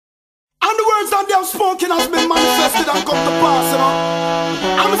goddamn smoking has been manifested and come to pass, you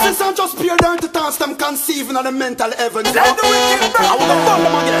know. I'm since I'm just pure down to task them conceiving of the mental heavens. Let the wicked burn. I will go burn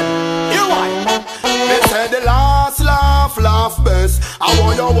them again. Hear why? They say the last laugh best. I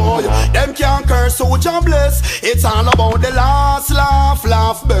want your boy. Them can't curse who Jah bless. It's all about the last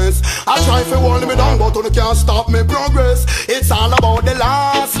laugh best. I try to hold me down, but you can't stop me progress. It's all about the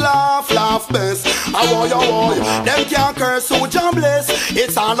last laugh best. I want your boy. Them can't curse who Jah bless.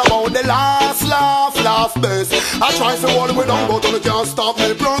 It's all about the last laugh best. I try to hold me down, but you can't stop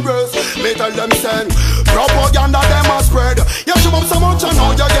me progress. Me tell them send propaganda them a spread. You show up so much and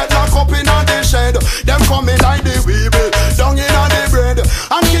now you get locked up in the shed. Them coming like the weevil down in the bread.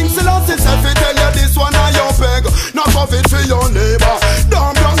 And King Selassie said fi tell you this one are your peg. Not coffee for your neighbor.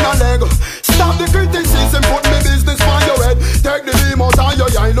 Don't broke no leg. Stop the criticism, put me business on your head. Take the beam out of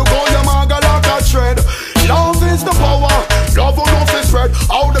your eye. Look how your maga like a shred. Love is the power. Love will not be spread.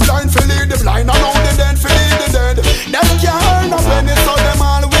 How the blind feel lead the blind, and how the dead feel lead the dead. Them can't earn a penny, so them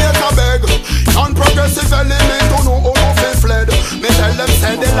always a beg. Non-progressive element who know who not be fled. Me tell them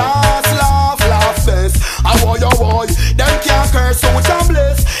say the last laugh best. I want your boy. Them can't curse so Jah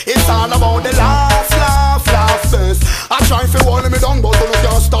bless. It's all about the last laugh best. I try to hold me down, but you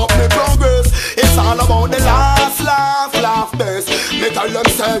can't stop me progress. It's all about the last laugh best. Me tell them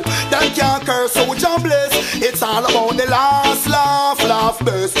say them can't curse so Jah bless. It's all about the last laugh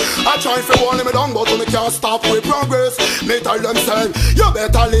best. I try to hold me down, but you can't stop with progress. Me tell them say you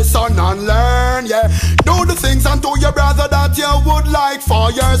better listen and learn, yeah. Do the things unto your brother that you would like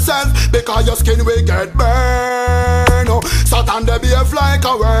for yourself, because your skin will get burned. Oh, Satan they behave like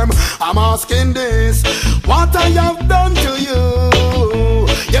a worm. I'm asking this, what I have done to you?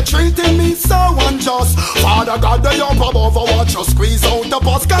 You're treating me so unjust. Father God, they up above, watch you squeeze out the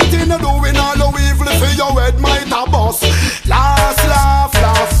bus. Continue doing all the evil for your head might a bust. Last laugh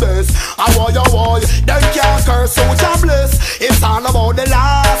best. I want your boy. Them can't curse so Jah bless. It's all about the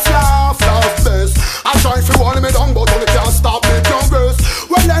last laugh best. I try to hold me down, but you can't stop me progress.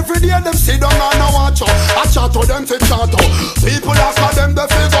 Well, every day them sit down and I watch you. I chat to them to chat to. People ask for them the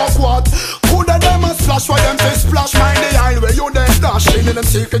figure what. Who the them a splash for them to splash. Mind the aisle where you then dash in them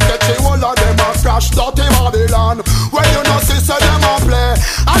secret get you. All of them a crash dirty Babylon. Where you know sister them a play.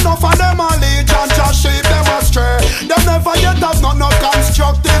 Enough of them a leech and just sheep them a stray. Them never yet have not no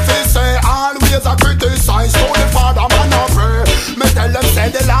constructive to say. Always a criticize to the Father man a pray. Me tell them say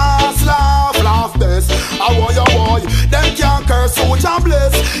the last laugh best. I want your boy. Them can't curse so Jah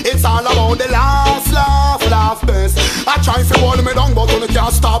bless. It's all about the last laugh best. I try to hold me down, but you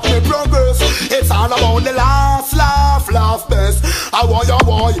can't stop me progress. It's all about the last laugh best. I want your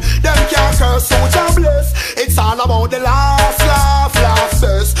boy. Them can't curse so Jah bless. It's all about the last laugh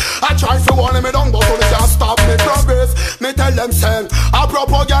best. I try to hold me down, but you can't stop me progress. Me tell them say a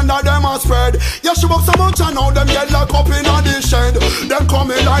propaganda them a spread. You show up so much and now them get locked up in the shed. Them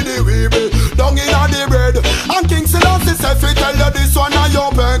coming like the weevil down in the bread. And King Selassie said fi tell you this one are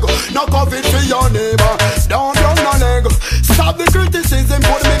your peg. No covet for your neighbor. Don't